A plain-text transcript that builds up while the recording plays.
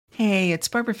Hey, it's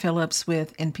Barbara Phillips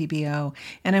with NPBO,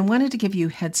 and I wanted to give you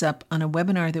a heads up on a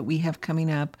webinar that we have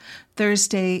coming up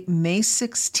Thursday, May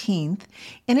 16th,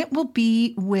 and it will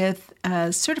be with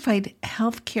a certified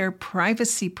healthcare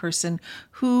privacy person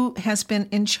who has been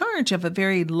in charge of a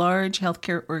very large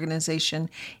healthcare organization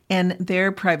and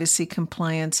their privacy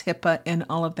compliance, HIPAA, and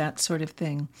all of that sort of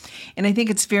thing. And I think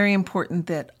it's very important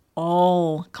that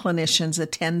all clinicians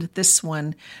attend this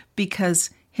one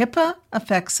because HIPAA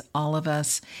affects all of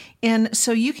us. And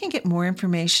so you can get more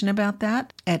information about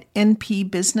that at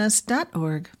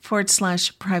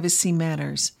npbusiness.org/privacy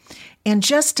matters. And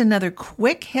just another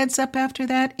quick heads up after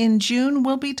that, in June,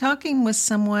 we'll be talking with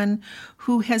someone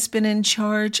who has been in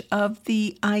charge of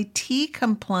the IT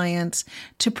compliance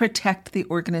to protect the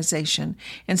organization.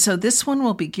 And so this one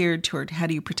will be geared toward how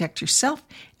do you protect yourself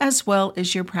as well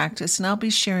as your practice. And I'll be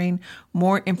sharing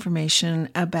more information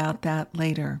about that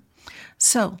later.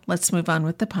 So let's move on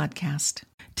with the podcast.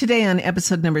 Today on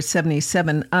episode number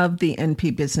 77 of the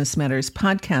NP Business Matters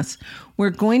podcast,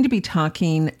 we're going to be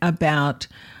talking about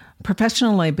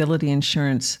professional liability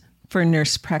insurance for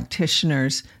nurse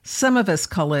practitioners. Some of us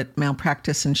call it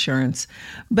malpractice insurance,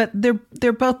 but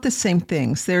they're both the same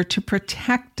things. They're to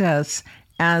protect us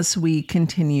as we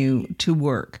continue to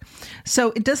work.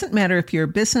 So it doesn't matter if you're a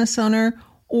business owner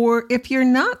or if you're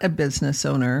not a business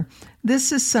owner,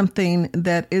 this is something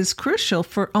that is crucial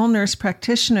for all nurse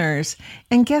practitioners.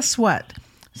 And guess what?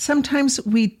 Sometimes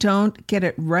we don't get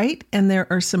it right and there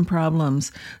are some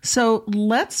problems. So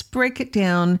let's break it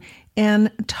down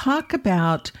and talk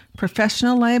about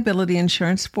professional liability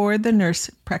insurance for the nurse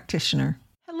practitioner.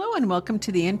 Hello and welcome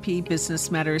to the NP Business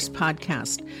Matters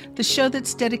podcast, the show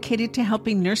that's dedicated to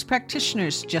helping nurse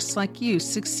practitioners just like you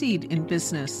succeed in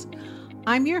business.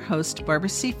 I'm your host, Barbara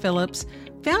C. Phillips,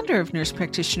 founder of Nurse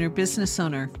Practitioner Business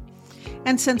Owner.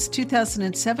 And since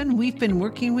 2007, we've been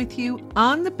working with you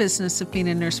on the business of being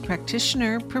a nurse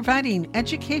practitioner, providing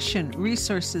education,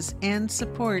 resources, and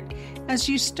support as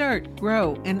you start,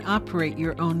 grow, and operate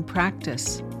your own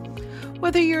practice.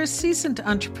 Whether you're a seasoned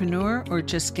entrepreneur or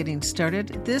just getting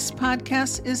started, this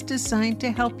podcast is designed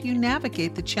to help you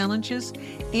navigate the challenges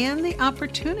and the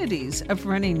opportunities of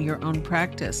running your own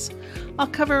practice. I'll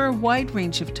cover a wide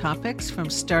range of topics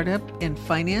from startup and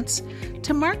finance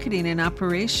to marketing and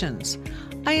operations.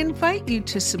 I invite you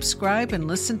to subscribe and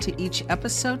listen to each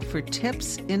episode for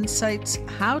tips, insights,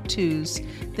 how-tos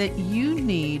that you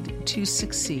need to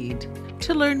succeed.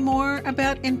 To learn more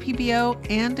about NPBO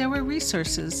and our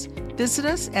resources, visit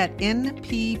us at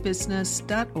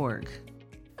npbusiness.org.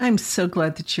 I'm so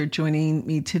glad that you're joining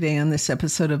me today on this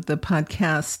episode of the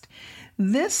podcast.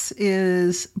 This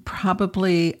is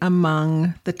probably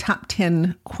among the top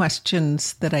 10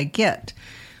 questions that I get.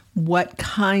 What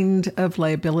kind of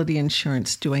liability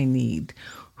insurance do I need?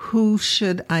 Who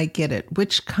should I get it?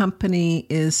 Which company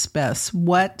is best?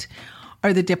 What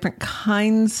are the different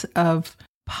kinds of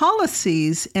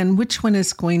policies and which one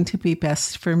is going to be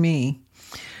best for me?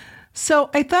 So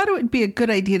I thought it would be a good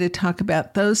idea to talk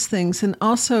about those things and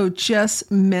also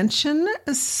just mention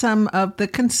some of the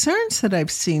concerns that I've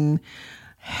seen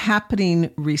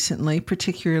happening recently,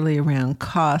 particularly around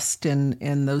cost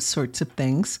and those sorts of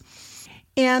things.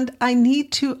 And I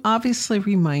need to obviously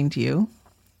remind you,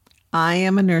 I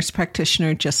am a nurse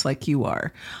practitioner just like you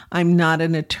are. I'm not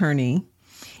an attorney.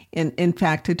 And in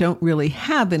fact, I don't really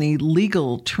have any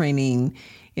legal training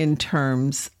in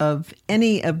terms of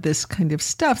any of this kind of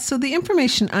stuff. So the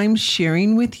information I'm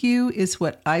sharing with you is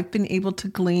what I've been able to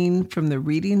glean from the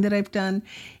reading that I've done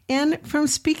and from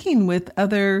speaking with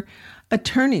other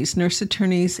attorneys, nurse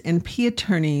attorneys, and P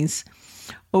attorneys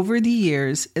over the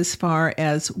years as far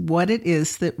as what it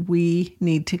is that we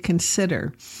need to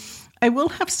consider. I will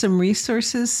have some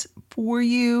resources for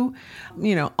you,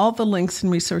 all the links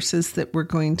and resources that we're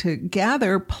going to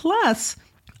gather. Plus,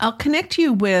 I'll connect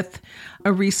you with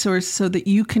a resource so that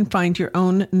you can find your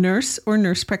own nurse or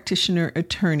nurse practitioner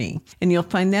attorney. And you'll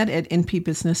find that at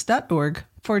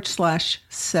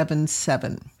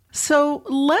npbusiness.org/77. So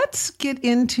let's get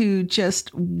into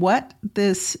just what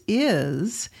this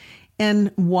is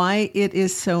and why it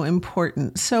is so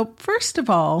important. So first of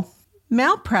all,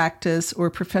 malpractice or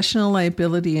professional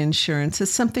liability insurance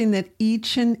is something that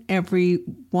each and every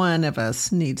one of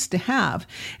us needs to have.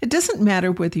 It doesn't matter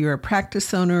whether you're a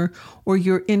practice owner or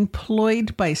you're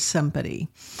employed by somebody.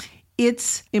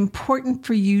 It's important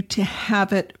for you to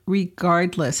have it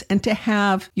regardless and to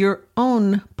have your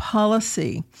own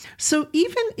policy. So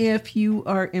even if you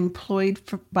are employed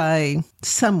by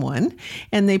someone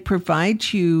and they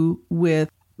provide you with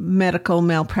medical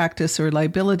malpractice or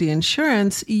liability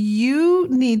insurance, you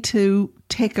need to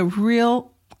take a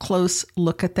real close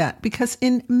look at that, because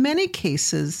in many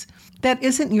cases, that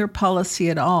isn't your policy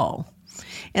at all.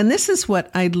 And this is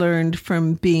what I learned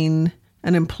from being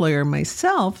an employer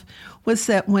myself, was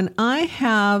that when I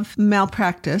have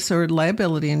malpractice or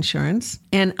liability insurance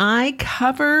and I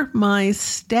cover my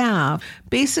staff,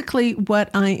 basically what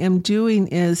I am doing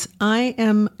is I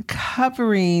am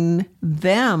covering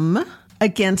them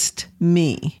against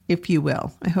me, if you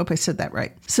will. I hope I said that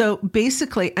right. So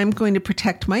basically, I'm going to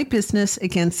protect my business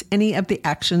against any of the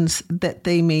actions that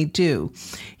they may do.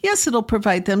 Yes, it'll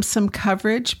provide them some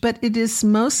coverage, but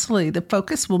the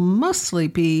focus will mostly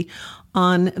be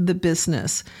on the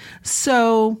business.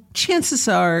 So chances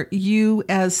are you,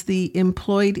 as the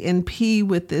employed NP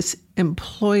with this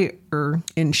employer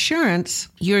insurance,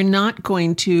 you're not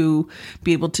going to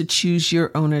be able to choose your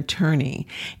own attorney.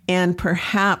 And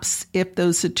perhaps if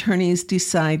those attorneys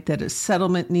decide that a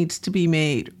settlement needs to be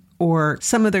made or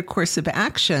some other course of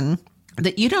action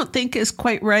that you don't think is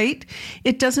quite right,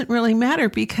 it doesn't really matter,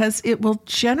 because it will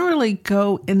generally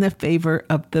go in the favor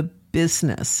of the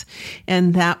business,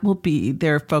 and that will be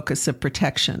their focus of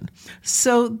protection.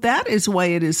 So that is why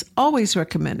it is always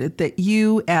recommended that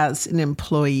you, as an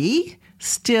employee,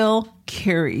 still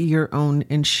carry your own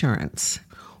insurance.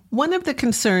 One of the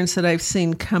concerns that I've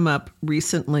seen come up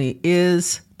recently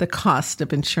is the cost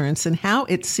of insurance and how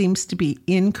it seems to be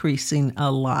increasing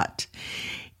a lot.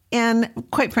 And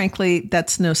quite frankly,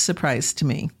 that's no surprise to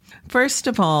me. First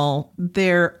of all,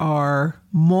 there are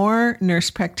more nurse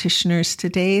practitioners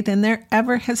today than there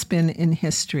ever has been in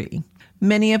history.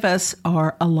 Many of us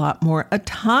are a lot more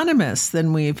autonomous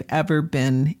than we've ever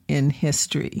been in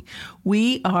history.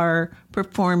 We are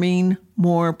performing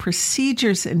more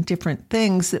procedures and different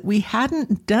things that we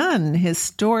hadn't done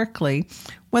historically,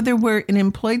 whether we're in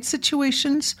employed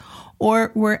situations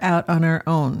or we're out on our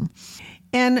own.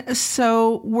 And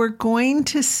so we're going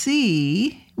to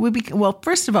see,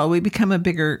 first of all, we become a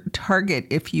bigger target,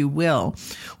 if you will.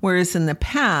 Whereas in the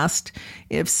past,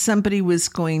 if somebody was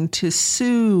going to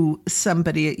sue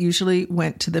somebody, it usually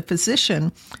went to the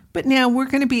physician. But now we're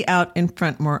going to be out in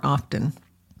front more often.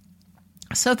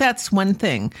 So that's one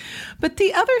thing. But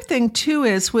the other thing, too,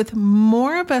 is with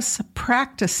more of us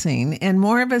practicing and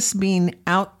more of us being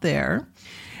out there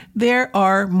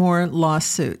are more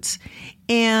lawsuits.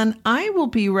 And I will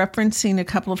be referencing a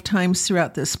couple of times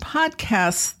throughout this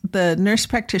podcast the Nurse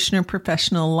Practitioner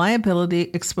Professional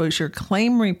Liability Exposure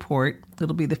Claim Report.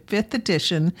 It'll be the 5th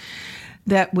edition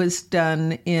that was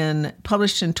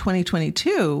published in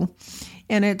 2022.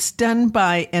 And it's done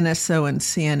by NSO and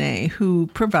CNA, who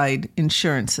provide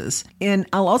insurances. And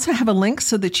I'll also have a link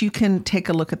so that you can take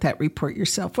a look at that report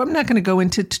yourself. Well, I'm not going to go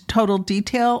into total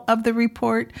detail of the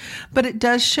report, but it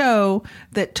does show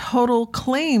that total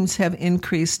claims have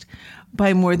increased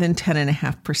by more than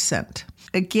 10.5%.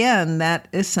 Again, that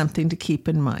is something to keep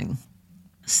in mind.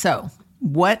 So,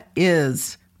 what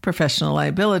is professional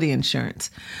liability insurance?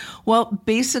 Well,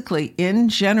 basically, in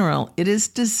general, it is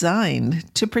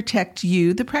designed to protect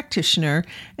you, the practitioner,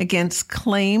 against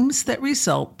claims that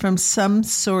result from some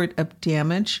sort of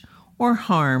damage or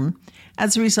harm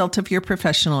as a result of your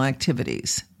professional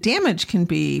activities. Damage can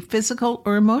be physical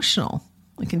or emotional.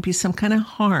 It can be some kind of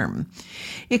harm.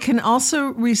 It can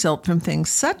also result from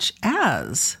things such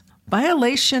as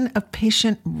violation of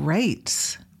patient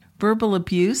rights, verbal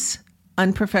abuse,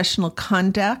 unprofessional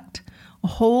conduct, a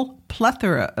whole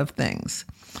plethora of things.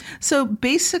 So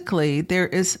basically, there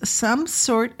is some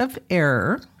sort of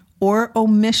error or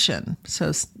omission.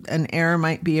 So an error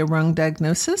might be a wrong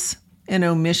diagnosis. An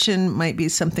omission might be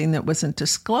something that wasn't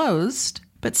disclosed,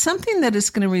 but something that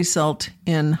is going to result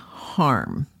in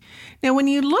harm. Now, when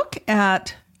you look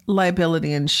at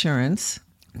liability insurance,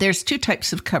 there's 2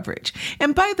 types of coverage.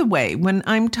 And by the way, when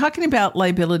I'm talking about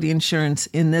liability insurance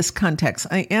in this context,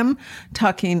 I am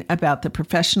talking about the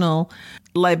professional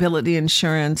liability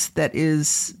insurance that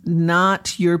is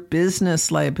not your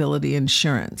business liability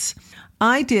insurance.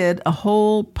 I did a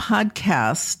whole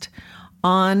podcast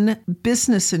on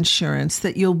business insurance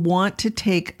that you'll want to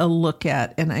take a look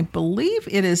at. And I believe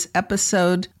it is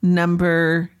episode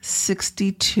number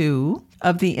 62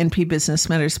 of the NP Business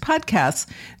Matters podcast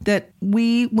that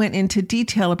we went into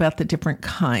detail about the different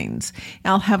kinds.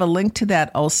 I'll have a link to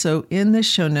that also in the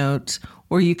show notes,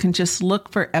 or you can just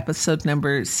look for episode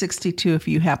number 62 if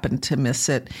you happen to miss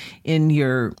it in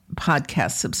your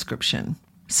podcast subscription.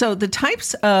 So the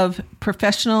types of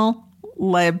professional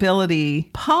liability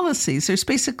policies, there's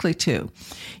basically 2.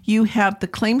 You have the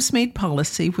claims-made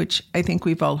policy, which I think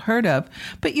we've all heard of,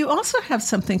 but you also have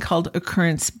something called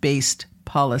occurrence-based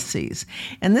policies.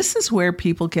 And this is where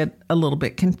people get a little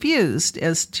bit confused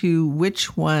as to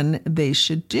which one they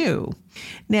should do.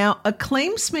 Now, a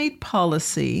claims-made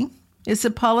policy is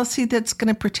a policy that's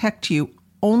going to protect you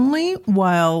only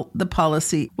while the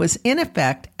policy was in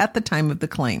effect at the time of the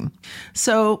claim.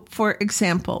 So, for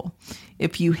example,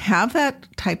 if you have that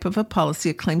type of a policy,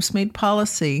 a claims-made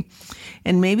policy,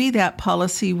 and maybe that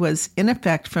policy was in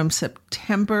effect from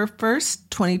September 1st,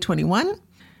 2021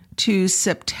 to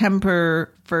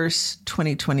September 1st,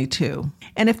 2022.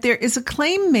 And if there is a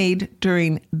claim made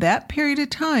during that period of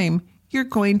time, you're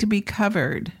going to be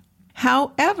covered.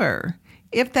 However,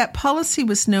 if that policy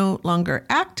was no longer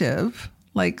active,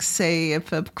 like say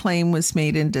if a claim was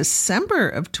made in December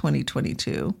of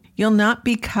 2022, you'll not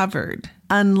be covered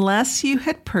unless you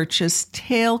had purchased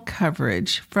tail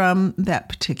coverage from that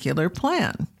particular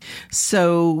plan.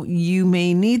 So you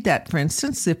may need that, for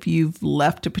instance, if you've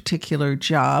left a particular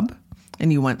job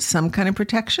and you want some kind of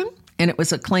protection and it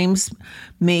was a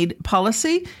claims-made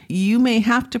policy, you may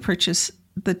have to purchase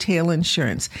the tail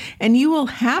insurance. And you will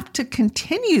have to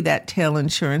continue that tail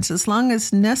insurance as long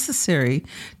as necessary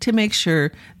to make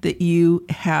sure that you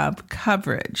have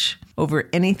coverage over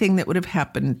anything that would have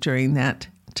happened during that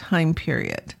time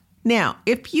period. Now,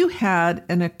 if you had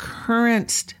an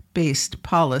occurrence-based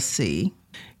policy,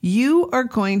 you are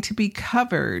going to be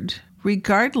covered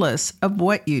regardless of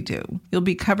what you do. You'll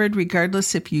be covered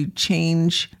regardless if you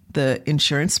change the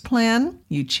insurance plan,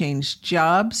 you change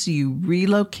jobs, you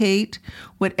relocate,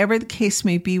 whatever the case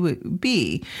may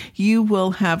be, you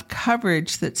will have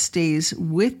coverage that stays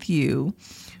with you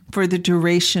for the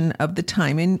duration of the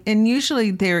time. And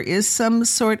usually there is some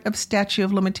sort of statute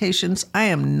of limitations. I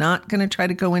am not going to try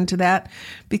to go into that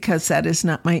because that is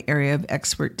not my area of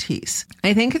expertise.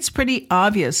 I think it's pretty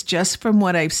obvious just from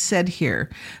what I've said here,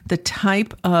 the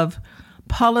type of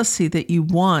policy that you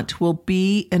want will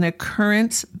be an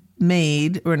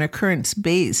occurrence-made or an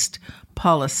occurrence-based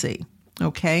policy,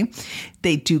 okay?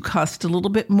 They do cost a little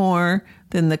bit more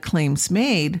than the claims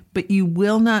made, but you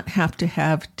will not have to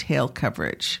have tail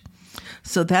coverage.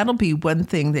 So that'll be one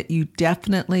thing that you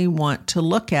definitely want to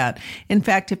look at. In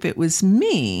fact, if it was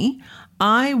me,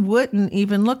 I wouldn't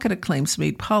even look at a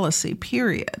claims-made policy,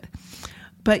 period.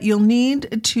 But you'll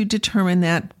need to determine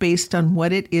that based on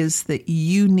what it is that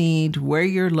you need, where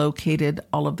you're located,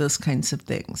 all of those kinds of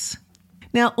things.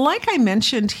 Now, like I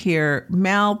mentioned here,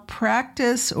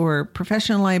 malpractice or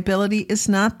professional liability is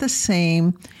not the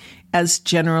same as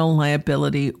general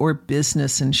liability or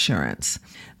business insurance.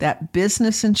 That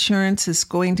business insurance is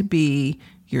going to be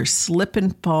your slip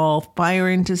and fall, fire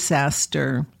and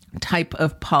disaster type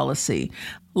of policy.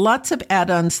 Lots of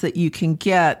add-ons that you can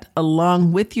get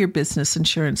along with your business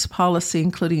insurance policy,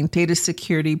 including data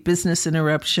security, business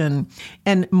interruption,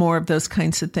 and more of those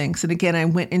kinds of things. And again, I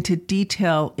went into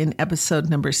detail in episode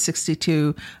number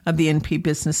 62 of the NP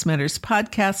Business Matters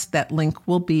podcast. That link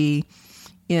will be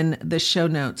in the show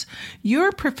notes.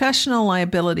 Your professional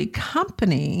liability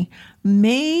company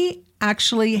may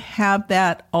actually have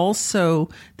that also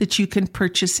that you can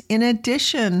purchase in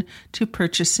addition to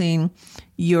purchasing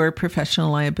your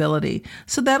professional liability.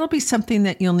 So that'll be something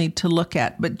that you'll need to look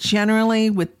at. But generally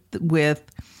with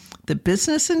the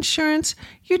business insurance,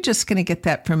 you're just going to get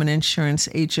that from an insurance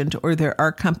agent, or there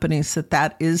are companies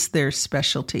that is their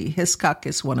specialty. Hiscox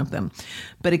is one of them.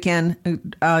 But again,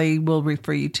 I will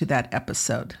refer you to that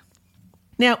episode.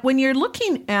 Now, when you're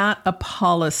looking at a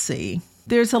policy,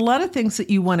 there's a lot of things that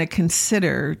you want to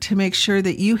consider to make sure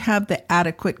that you have the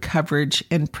adequate coverage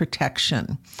and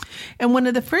protection. And one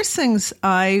of the first things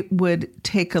I would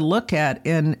take a look at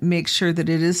and make sure that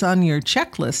it is on your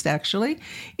checklist, actually,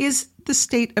 is the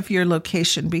state of your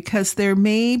location, because there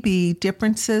may be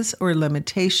differences or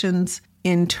limitations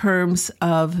in terms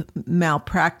of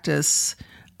malpractice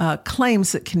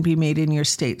claims that can be made in your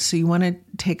state. So you want to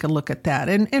take a look at that.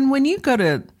 And when you go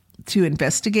to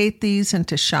investigate these and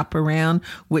to shop around,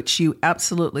 which you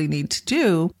absolutely need to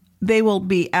do, they will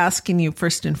be asking you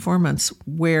first and foremost,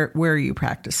 where are you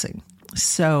practicing?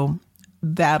 So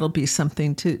that'll be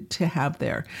something to have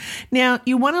there. Now,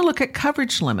 you want to look at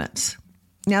coverage limits.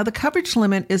 Now, the coverage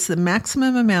limit is the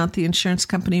maximum amount the insurance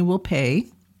company will pay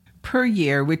per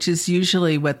year, which is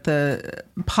usually what the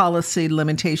policy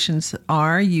limitations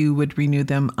are. You would renew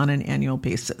them on an annual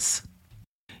basis.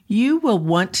 You will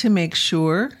want to make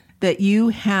sure that you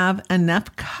have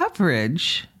enough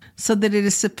coverage so that it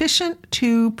is sufficient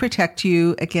to protect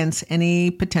you against any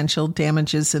potential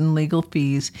damages and legal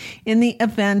fees in the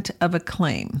event of a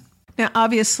claim. Now,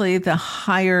 obviously, the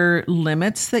higher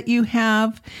limits that you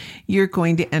have, you're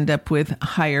going to end up with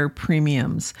higher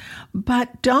premiums.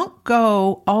 But don't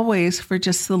go always for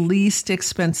just the least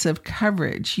expensive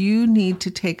coverage. You need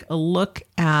to take a look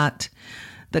at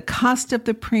the cost of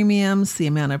the premiums, the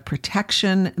amount of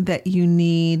protection that you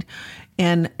need,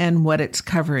 and what it's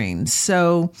covering.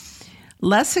 So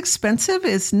less expensive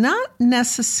is not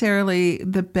necessarily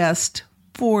the best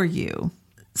for you.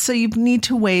 So you need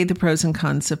to weigh the pros and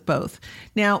cons of both.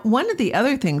 Now, one of the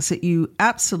other things that you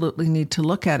absolutely need to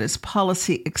look at is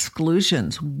policy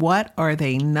exclusions. What are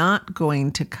they not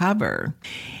going to cover?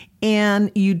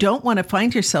 And you don't want to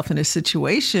find yourself in a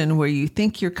situation where you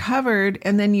think you're covered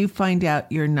and then you find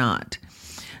out you're not.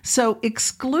 So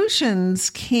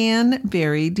exclusions can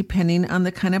vary depending on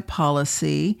the kind of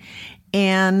policy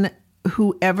and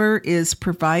whoever is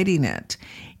providing it.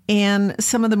 And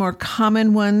some of the more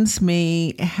common ones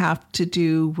may have to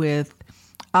do with,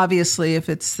 obviously, if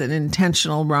it's an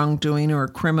intentional wrongdoing or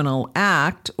a criminal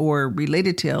act or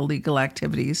related to illegal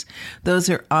activities, those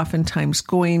are oftentimes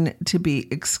going to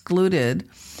be excluded.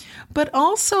 But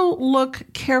also look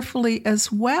carefully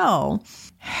as well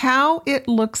how it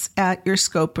looks at your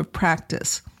scope of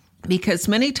practice. Because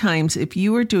many times, if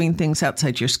you are doing things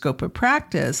outside your scope of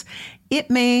practice, it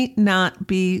may not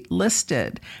be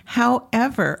listed.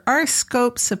 However, our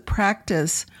scopes of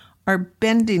practice are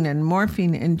bending and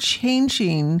morphing and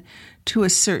changing to a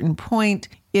certain point.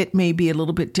 It may be a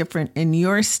little bit different in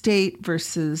your state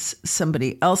versus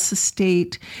somebody else's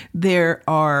state. There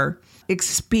are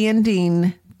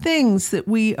expanding things that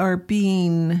we are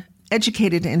being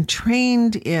educated and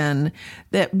trained in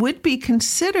that would be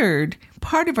considered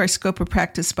part of our scope of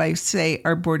practice by, say,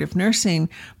 our Board of Nursing,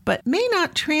 but may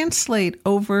not translate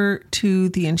over to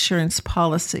the insurance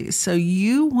policy. So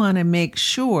you want to make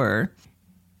sure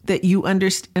that you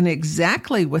understand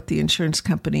exactly what the insurance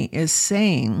company is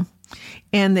saying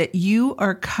and that you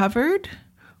are covered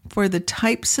for the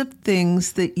types of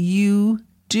things that you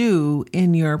do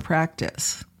in your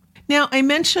practice. Now, I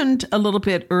mentioned a little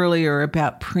bit earlier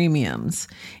about premiums,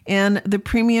 and the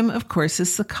premium, of course,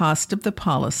 is the cost of the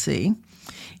policy,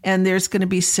 and there's going to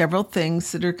be several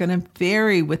things that are going to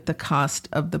vary with the cost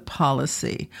of the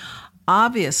policy.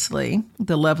 Obviously,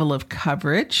 the level of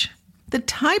coverage, the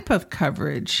type of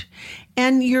coverage,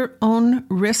 and your own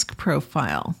risk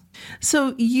profile.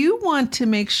 So you want to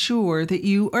make sure that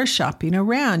you are shopping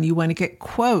around. You want to get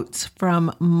quotes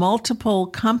from multiple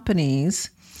companies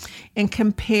and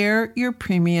compare your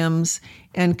premiums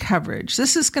and coverage.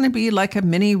 This is going to be like a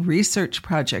mini research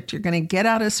project. You're going to get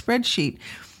out a spreadsheet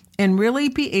and really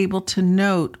be able to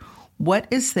note what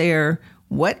is there,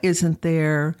 what isn't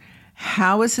there,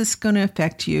 how is this going to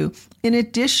affect you, in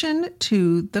addition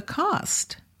to the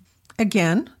cost.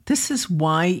 Again, this is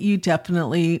why you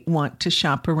definitely want to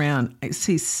shop around. I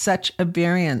see such a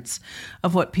variance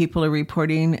of what people are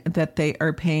reporting that they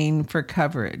are paying for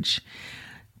coverage.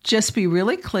 Just be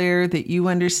really clear that you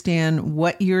understand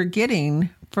what you're getting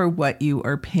for what you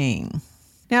are paying.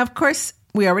 Now, of course,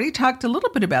 we already talked a little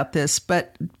bit about this,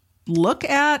 but look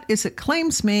at, is it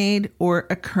claims made or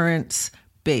occurrence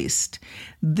based?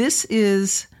 This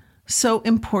is so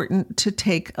important to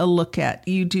take a look at.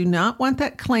 You do not want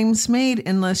that claims made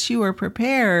unless you are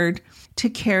prepared to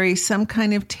carry some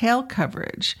kind of tail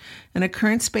coverage. An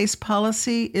occurrence-based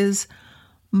policy is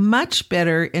much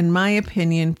better, in my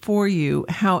opinion, for you.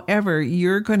 However,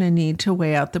 you're going to need to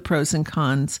weigh out the pros and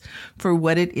cons for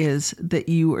what it is that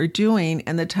you are doing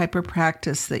and the type of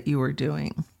practice that you are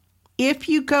doing. If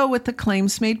you go with the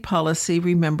claims-made policy,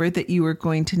 remember that you are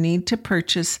going to need to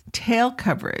purchase tail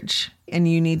coverage, and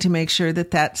you need to make sure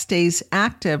that that stays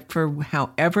active for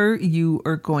however you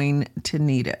are going to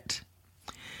need it.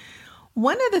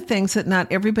 One of the things that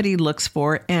not everybody looks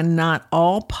for, and not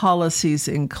all policies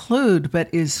include,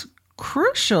 but is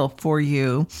crucial for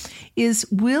you, is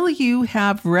will you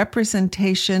have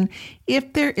representation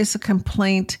if there is a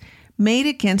complaint made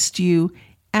against you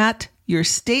at your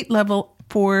state level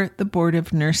for the Board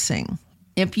of Nursing?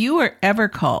 If you are ever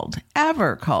called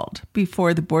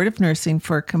before the Board of Nursing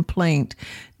for a complaint,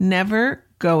 never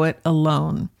go it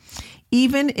alone.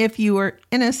 Even if you are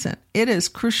innocent, it is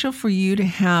crucial for you to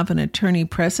have an attorney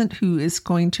present who is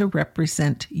going to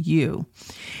represent you.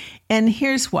 And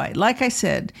here's why. Like I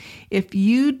said,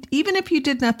 even if you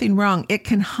did nothing wrong, it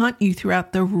can haunt you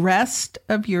throughout the rest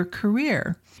of your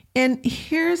career. And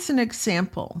here's an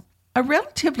example. A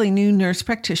relatively new nurse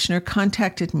practitioner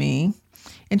contacted me,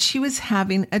 and she was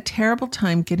having a terrible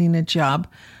time getting a job,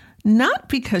 not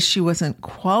because she wasn't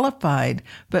qualified,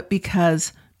 but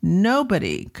because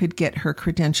nobody could get her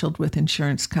credentialed with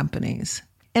insurance companies.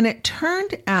 And it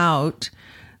turned out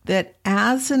that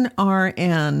as an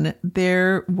RN,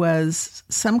 there was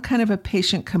some kind of a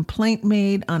patient complaint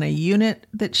made on a unit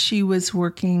that she was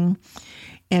working,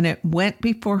 and it went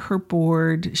before her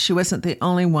board. She wasn't the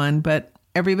only one, but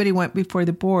everybody went before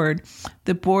the board.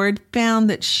 The board found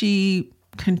that she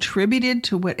contributed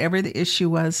to whatever the issue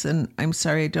was, and I'm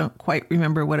sorry, I don't quite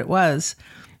remember what it was.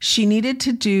 She needed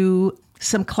to do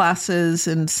some classes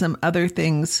and some other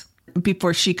things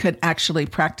before she could actually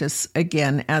practice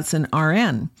again as an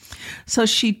RN. So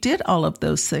she did all of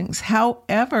those things.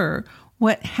 However,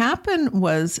 what happened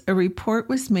was a report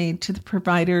was made to the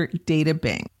provider data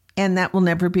bank, and that will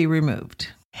never be removed.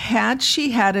 Had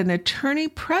she had an attorney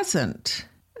present,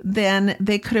 then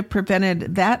they could have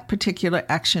prevented that particular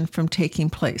action from taking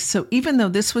place. So even though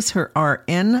this was her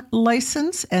RN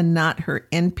license and not her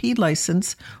NP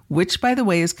license, which, by the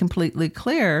way, is completely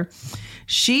clear,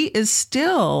 she is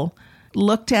still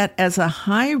looked at as a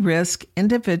high-risk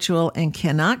individual and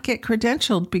cannot get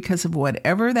credentialed because of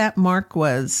whatever that mark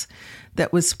was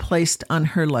that was placed on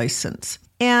her license.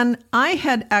 And I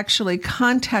had actually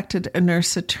contacted a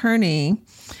nurse attorney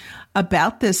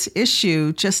about this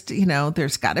issue. Just,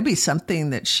 there's got to be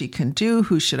something that she can do.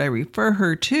 Who should I refer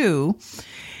her to?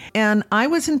 And I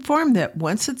was informed that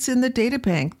once it's in the data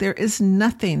bank, there is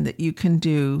nothing that you can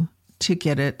do to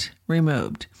get it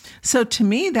removed. So to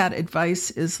me, that advice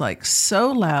is like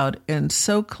so loud and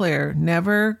so clear.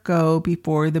 Never go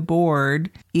before the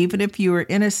board, even if you are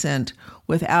innocent,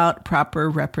 without proper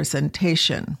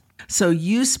representation. So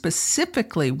you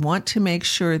specifically want to make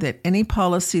sure that any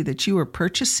policy that you are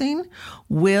purchasing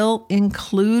will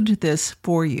include this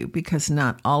for you, because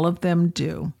not all of them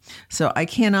do. So I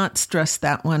cannot stress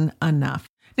that one enough.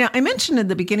 Now, I mentioned in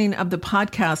the beginning of the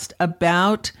podcast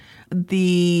about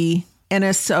the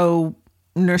NSO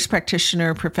Nurse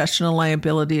Practitioner Professional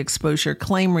Liability Exposure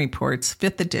Claim Reports,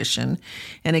 5th edition.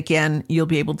 And again, you'll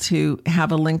be able to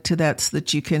have a link to that so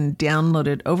that you can download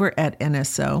it over at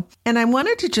NSO. And I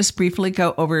wanted to just briefly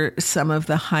go over some of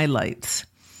the highlights.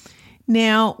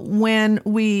 Now, when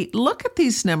we look at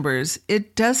these numbers,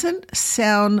 it doesn't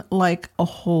sound like a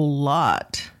whole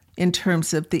lot in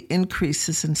terms of the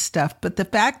increases and stuff, but the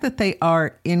fact that they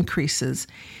are increases,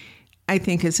 I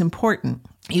think, is important.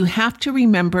 You have to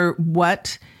remember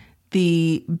what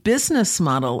the business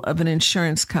model of an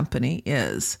insurance company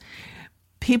is.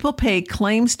 People pay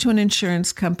claims to an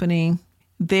insurance company.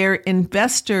 Their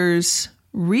investors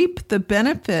reap the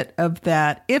benefit of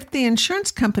that if the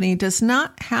insurance company does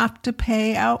not have to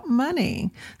pay out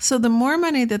money. So the more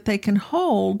money that they can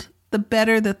hold, the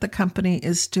better that the company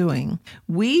is doing.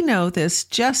 We know this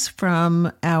just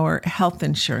from our health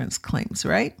insurance claims,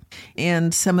 right?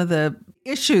 And some of the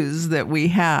issues that we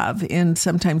have in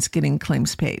sometimes getting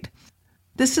claims paid.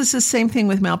 This is the same thing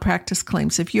with malpractice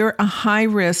claims. If you're a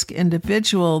high-risk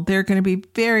individual, they're going to be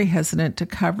very hesitant to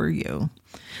cover you.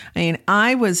 I mean,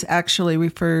 I was actually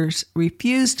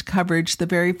refused coverage the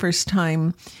very first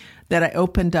time that I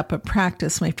opened up a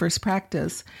practice, my first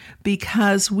practice,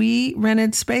 because we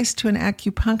rented space to an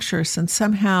acupuncturist, and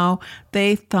somehow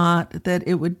they thought that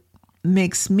it would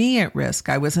makes me at risk.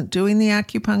 I wasn't doing the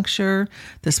acupuncture.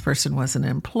 This person was an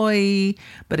employee,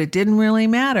 but it didn't really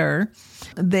matter.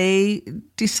 They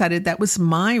decided that was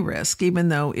my risk, even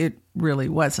though it really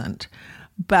wasn't.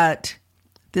 But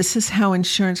this is how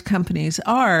insurance companies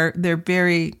are. They're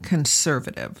very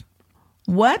conservative.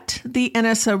 What the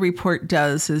NSO report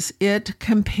does is it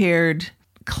compared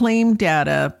claim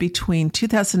data between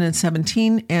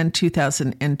 2017 and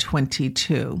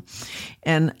 2022.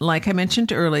 And like I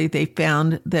mentioned earlier, they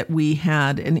found that we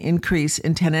had an increase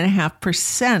in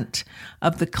 10.5%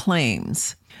 of the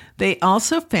claims. They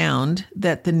also found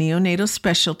that the neonatal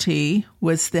specialty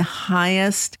was the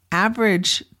highest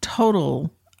average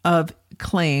total of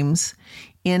claims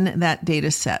in that data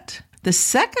set. The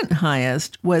second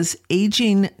highest was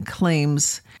aging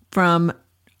claims from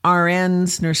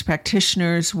RNs, nurse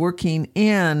practitioners working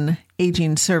in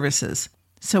aging services.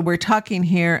 So we're talking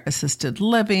here assisted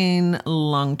living,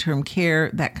 long-term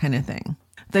care, that kind of thing.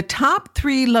 The top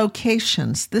 3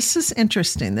 locations, this is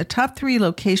interesting. The top 3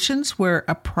 locations where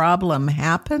a problem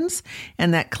happens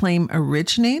and that claim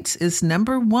originates is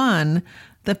number 1,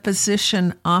 the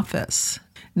physician office.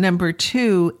 Number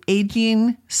 2,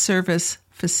 aging service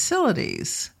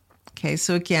facilities. Okay,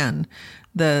 so again,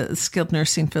 the skilled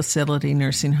nursing facility,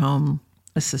 nursing home,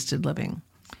 assisted living.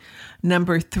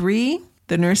 Number 3,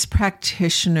 the nurse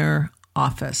practitioner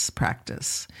office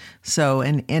practice. So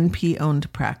an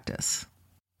NP-owned practice.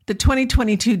 The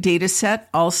 2022 data set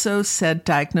also said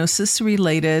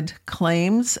diagnosis-related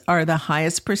claims are the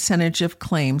highest percentage of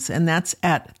claims, and that's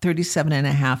at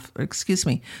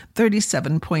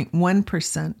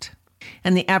 37.1%.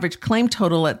 And the average claim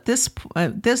total at this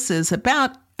is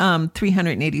about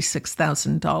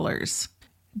 $386,000.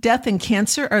 Death and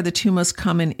cancer are the two most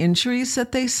common injuries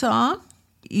that they saw.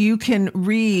 You can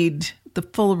read the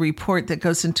full report that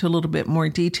goes into a little bit more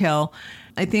detail.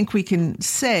 I think we can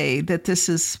say that this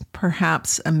is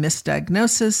perhaps a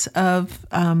misdiagnosis of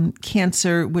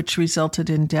cancer, which resulted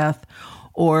in death,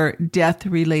 or death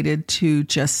related to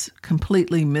just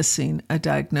completely missing a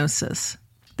diagnosis.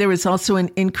 There was also an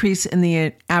increase in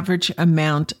the average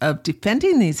amount of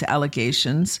defending these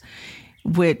allegations,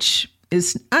 which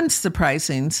is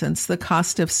unsurprising since the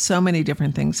cost of so many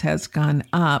different things has gone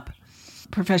up.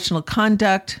 Professional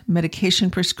conduct, medication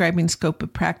prescribing, scope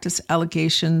of practice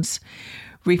allegations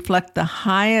reflect the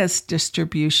highest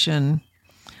distribution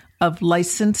of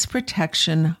license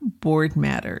protection board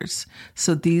matters.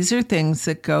 So these are things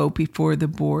that go before the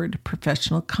board: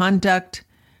 professional conduct,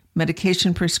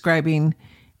 medication prescribing,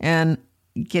 and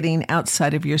getting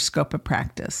outside of your scope of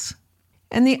practice.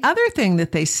 And the other thing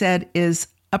that they said is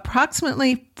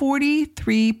approximately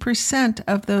 43%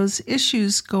 of those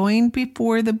issues going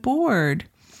before the board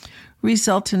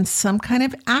result in some kind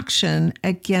of action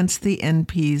against the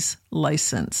NP's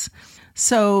license.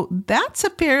 So that's a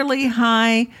fairly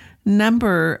high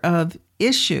number of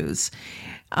issues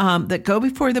that go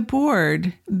before the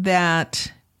board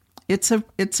that it's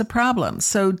a problem.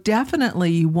 So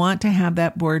definitely you want to have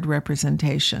that board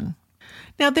representation.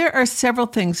 Now, there are several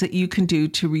things that you can do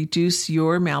to reduce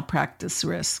your malpractice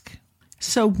risk.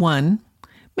 So one,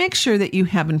 make sure that you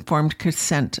have informed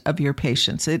consent of your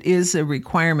patients. It is a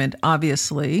requirement,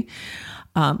 obviously,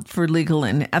 for legal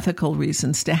and ethical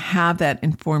reasons to have that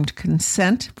informed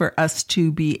consent for us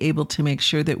to be able to make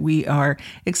sure that we are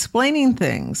explaining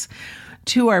things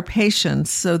to our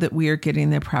patients so that we are getting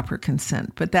the proper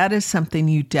consent. But that is something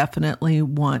you definitely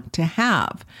want to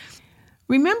have.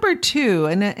 Remember, too,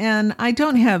 and I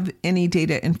don't have any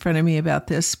data in front of me about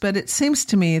this, but it seems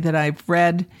to me that I've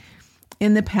read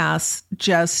in the past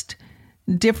just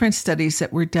different studies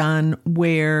that were done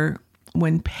where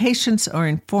when patients are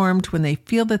informed, when they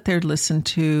feel that they're listened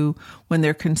to, when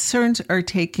their concerns are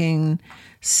taken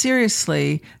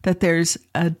seriously, that there's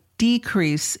a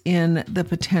decrease in the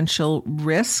potential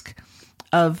risk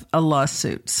of a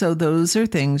lawsuit. So those are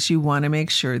things you want to make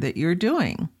sure that you're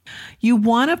doing. You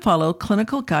want to follow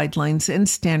clinical guidelines and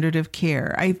standard of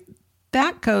care.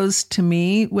 That goes to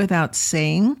me without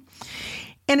saying.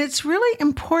 And it's really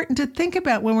important to think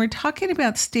about when we're talking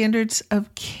about standards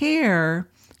of care,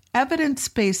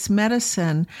 evidence-based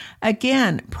medicine.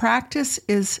 Again, practice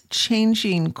is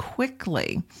changing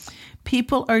quickly.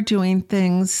 People are doing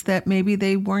things that maybe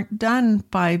they weren't done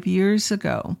 5 years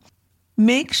ago.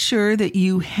 Make sure that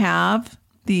you have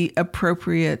the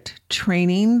appropriate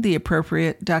training, the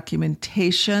appropriate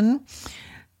documentation,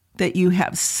 that you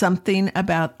have something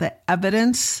about the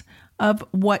evidence of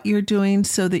what you're doing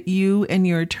so that you and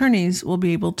your attorneys will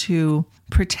be able to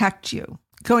protect you.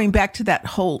 Going back to that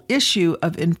whole issue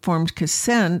of informed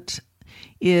consent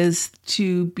is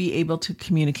to be able to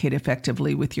communicate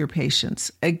effectively with your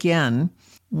patients. Again,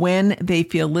 when they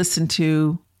feel listened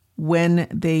to, when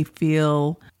they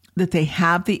feel that they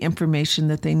have the information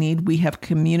that they need, we have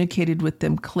communicated with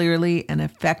them clearly and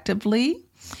effectively,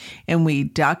 and we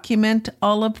document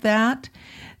all of that,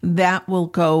 that will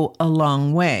go a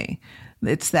long way.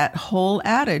 It's that whole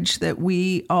adage that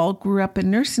we all grew up in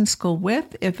nursing school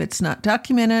with. If it's not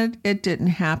documented, it didn't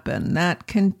happen. That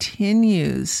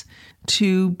continues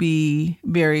to be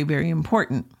very, very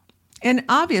important. And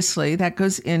obviously that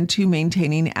goes into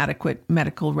maintaining adequate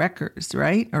medical records,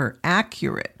 right? Or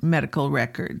accurate medical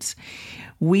records.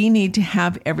 We need to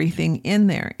have everything in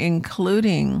there,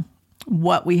 including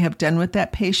what we have done with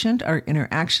that patient, our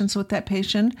interactions with that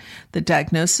patient, the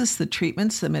diagnosis, the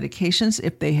treatments, the medications,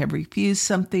 if they have refused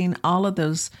something, all of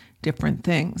those different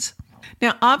things.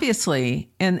 Now, obviously,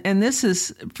 and this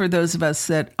is for those of us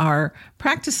that are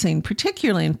practicing,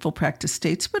 particularly in full practice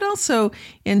states, but also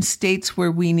in states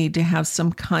where we need to have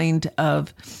some kind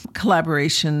of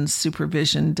collaboration,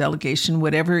 supervision, delegation,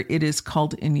 whatever it is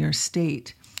called in your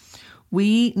state.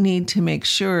 We need to make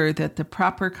sure that the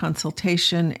proper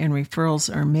consultation and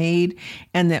referrals are made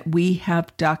and that we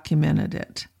have documented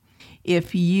it.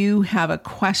 If you have a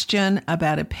question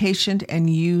about a patient and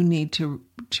you need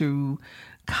to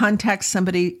contact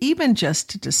somebody, even just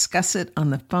to discuss it on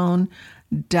the phone,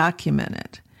 document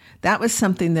it. That was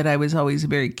something that I was always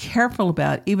very careful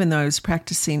about, even though I was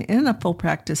practicing in a full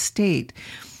practice state,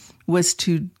 was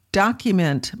to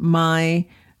document my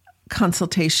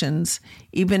consultations,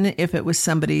 even if it was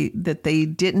somebody that they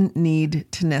didn't need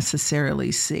to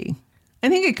necessarily see. I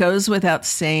think it goes without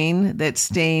saying that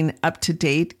staying up to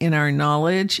date in our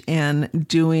knowledge and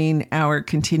doing our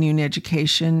continuing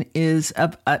education is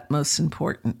of utmost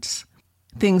importance.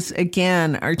 Things,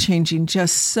 again, are changing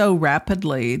just so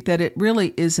rapidly that it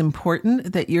really is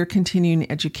important that your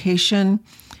continuing education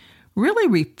really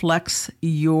reflects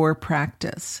your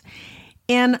practice.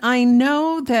 And I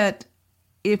know that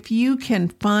if you can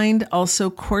find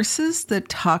also courses that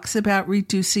talks about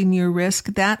reducing your risk,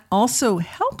 that also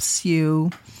helps you,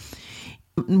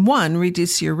 one,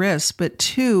 reduce your risk, but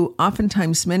two,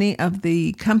 oftentimes many of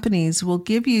the companies will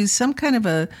give you some kind of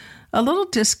a little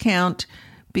discount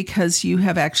because you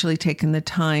have actually taken the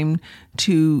time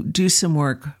to do some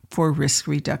work for risk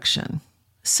reduction.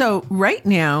 So right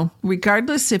now,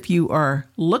 regardless if you are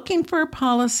looking for a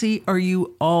policy or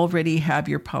you already have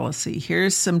your policy,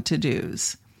 here's some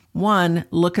to-dos. One,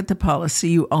 look at the policy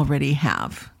you already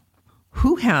have.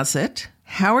 Who has it?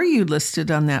 How are you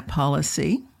listed on that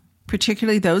policy?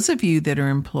 Particularly those of you that are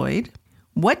employed.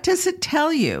 What does it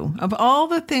tell you? Of all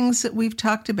the things that we've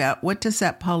talked about, what does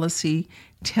that policy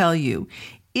tell you?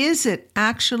 Is it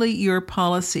actually your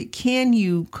policy? Can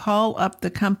you call up the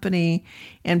company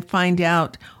and find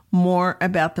out more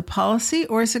about the policy,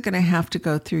 or is it going to have to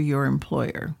go through your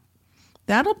employer?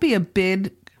 That'll be a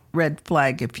big red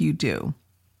flag if you do.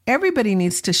 Everybody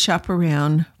needs to shop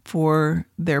around for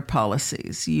their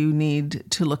policies. You need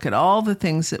to look at all the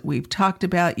things that we've talked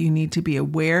about. You need to be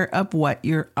aware of what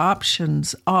your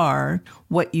options are,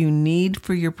 what you need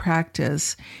for your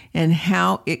practice, and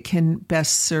how it can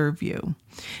best serve you.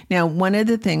 Now, one of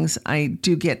the things I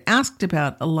do get asked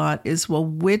about a lot is, well,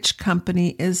 which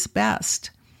company is best?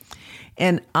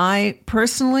 And I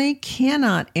personally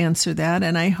cannot answer that,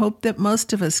 and I hope that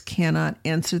most of us cannot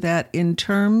answer that in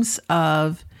terms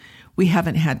of we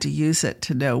haven't had to use it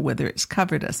to know whether it's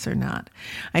covered us or not.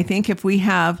 I think if we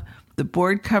have the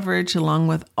board coverage along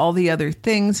with all the other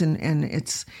things and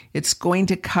it's going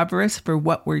to cover us for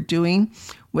what we're doing,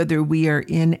 whether we are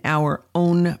in our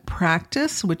own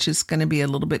practice, which is going to be a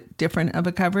little bit different of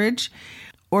a coverage,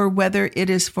 or whether it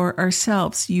is for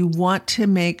ourselves. You want to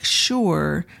make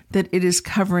sure that it is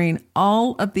covering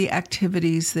all of the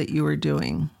activities that you are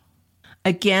doing.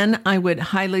 Again, I would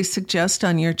highly suggest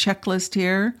on your checklist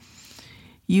here,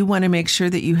 you want to make sure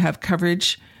that you have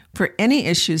coverage for any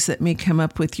issues that may come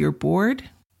up with your board.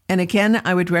 And again,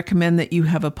 I would recommend that you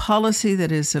have a policy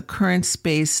that is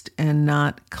occurrence-based and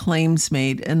not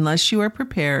claims-made unless you are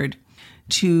prepared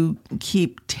to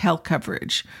keep tail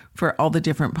coverage for all the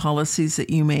different policies that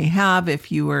you may have if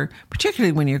you are,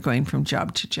 particularly when you're going from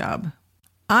job to job.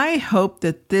 I hope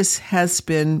that this has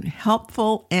been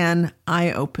helpful and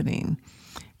eye-opening.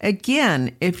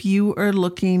 Again, if you are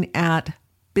looking at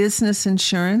business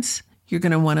insurance, you're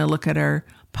going to want to look at our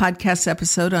podcast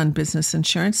episode on business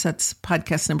insurance. That's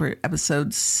podcast number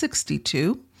episode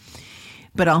 62.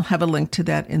 But I'll have a link to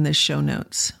that in the show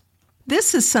notes.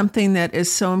 This is something that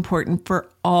is so important for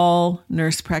all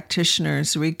nurse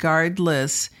practitioners,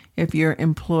 regardless if you're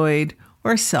employed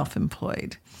or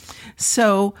self-employed.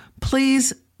 So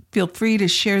please feel free to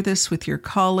share this with your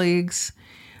colleagues.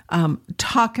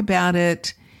 Talk about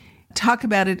it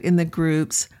in the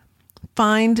groups.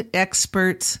 Find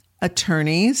experts,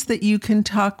 attorneys that you can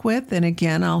talk with. And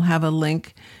again, I'll have a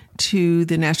link to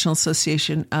the National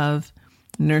Association of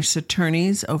Nurse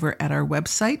Attorneys over at our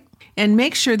website. And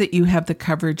make sure that you have the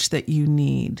coverage that you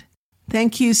need.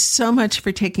 Thank you so much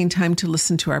for taking time to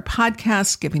listen to our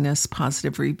podcast, giving us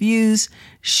positive reviews,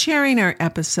 sharing our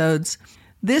episodes.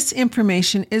 This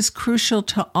information is crucial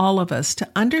to all of us to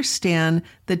understand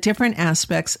the different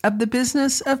aspects of the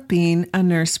business of being a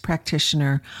nurse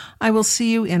practitioner. I will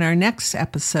see you in our next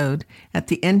episode at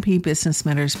the NP Business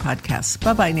Matters podcast.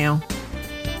 Bye-bye now.